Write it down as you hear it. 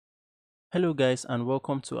Hello guys, and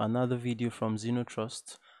welcome to another video from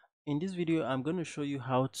Trust. In this video I'm going to show you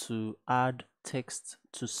how to add text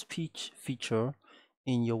to speech feature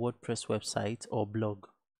in your WordPress website or blog.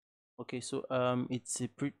 Okay, so it's a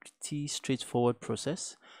pretty straightforward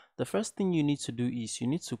process. The first thing you need to do is you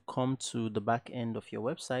need to come to the back end of your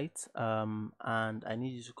website, and I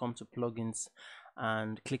need you to come to plugins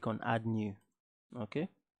and click on add new. Okay,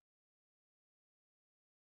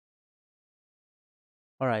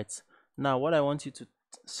 all right. Now what I want you to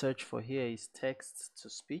search for here is text to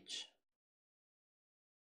speech.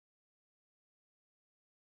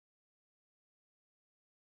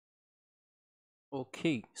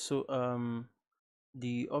 Okay, so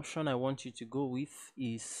the option I want you to go with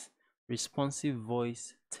is responsive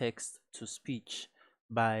voice text to speech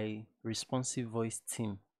by responsive voice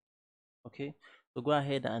team. Okay, so go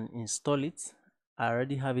ahead and install it. I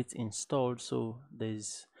already have it installed, so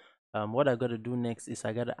there's what I got to do next is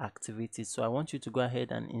I got to activate it. So I want you to go ahead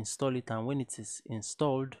and install it, and when it is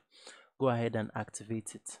installed, go ahead and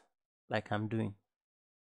activate it like I'm doing.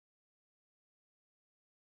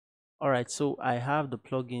 Alright, so I have the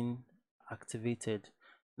plugin activated.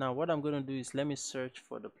 Now what I'm going to do is let me search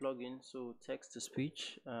for the plugin. So text to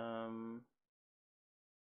speech,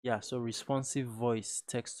 yeah, so responsive voice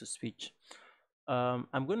text to speech.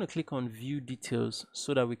 I'm going to click on view details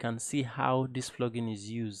so that we can see how this plugin is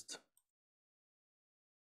used.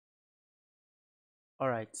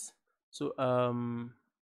 Alright, so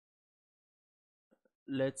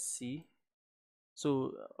let's see.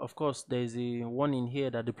 So of course there's a warning here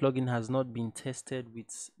that the plugin has not been tested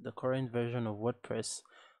with the current version of WordPress.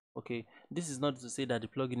 Okay, this is not to say that the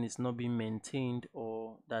plugin is not being maintained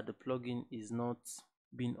or that the plugin is not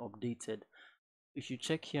being updated. If you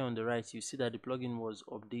check here on the right, you see that the plugin was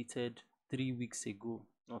updated 3 weeks ago.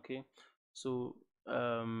 Okay, so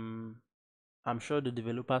I'm sure the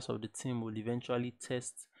developers of the team will eventually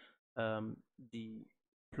test the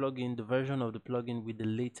plugin, the version of the plugin with the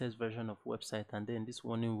latest version of website, and then this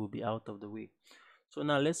warning will be out of the way. So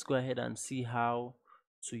now let's go ahead and see how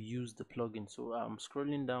to use the plugin. So I'm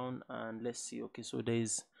scrolling down and let's see. Okay, so there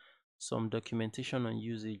is some documentation on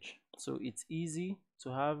usage. So it's easy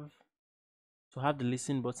to have the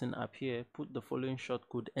listen button appear. Put the following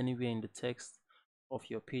shortcode anywhere in the text of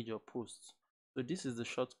your page or post. So this is the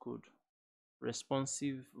shortcode: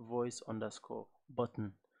 responsive voice underscore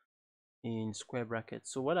button in square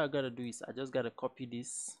brackets. So what I gotta do is I just gotta copy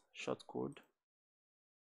this shortcode,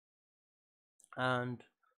 and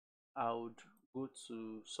I would go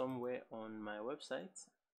to somewhere on my website.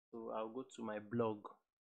 So I'll go to my blog.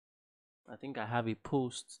 I think I have a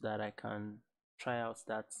post that I can try out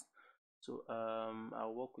that. So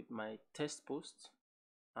I'll work with my test post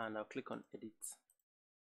and I'll click on edit.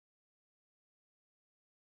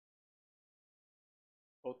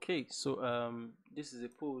 Okay, so this is a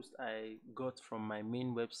post I got from my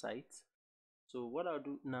main website. So what I'll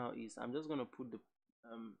do now is I'm just gonna put the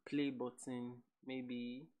play button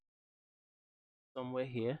maybe somewhere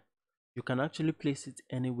here. You can actually place it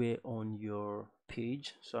anywhere on your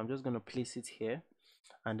page. So I'm just going to place it here,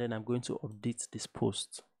 and then I'm going to update this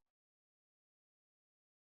post.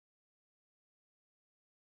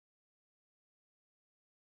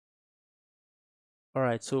 All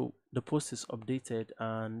right, so the post is updated,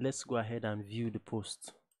 and let's go ahead and view the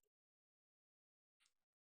post.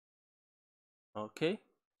 Okay,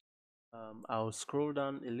 I'll scroll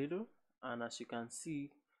down a little, and as you can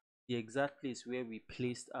see, the exact place where we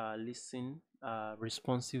placed our listen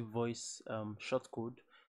responsive voice shortcode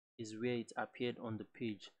is where it appeared on the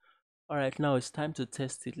page. All right, now it's time to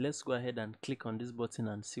test it. Let's go ahead and click on this button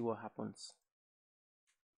and see what happens.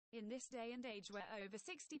 In this day and age where over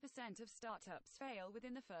 60% of startups fail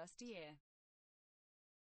within the first year,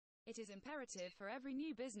 it is imperative for every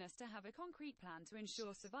new business to have a concrete plan to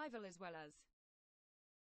ensure survival as well as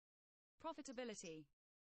profitability.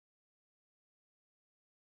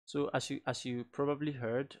 So as you probably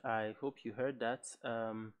heard, I hope you heard that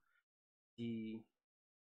the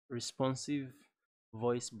responsive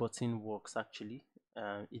voice button works actually.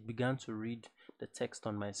 It began to read the text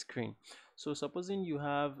on my screen. So supposing you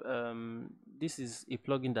have this is a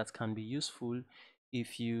plugin that can be useful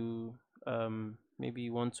if you maybe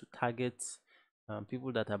want to target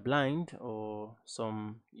people that are blind, or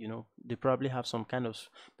some, they probably have some kind of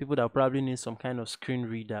people that probably need some kind of screen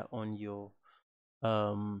reader on your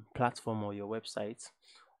platform or your website.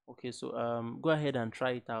 Okay, so go ahead and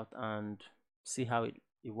try it out and see how it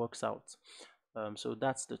works out. So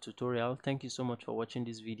that's the tutorial. Thank you so much for watching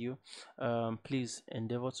this video. Please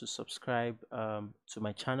endeavor to subscribe to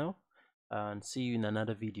my channel, and see you in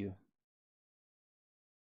another video.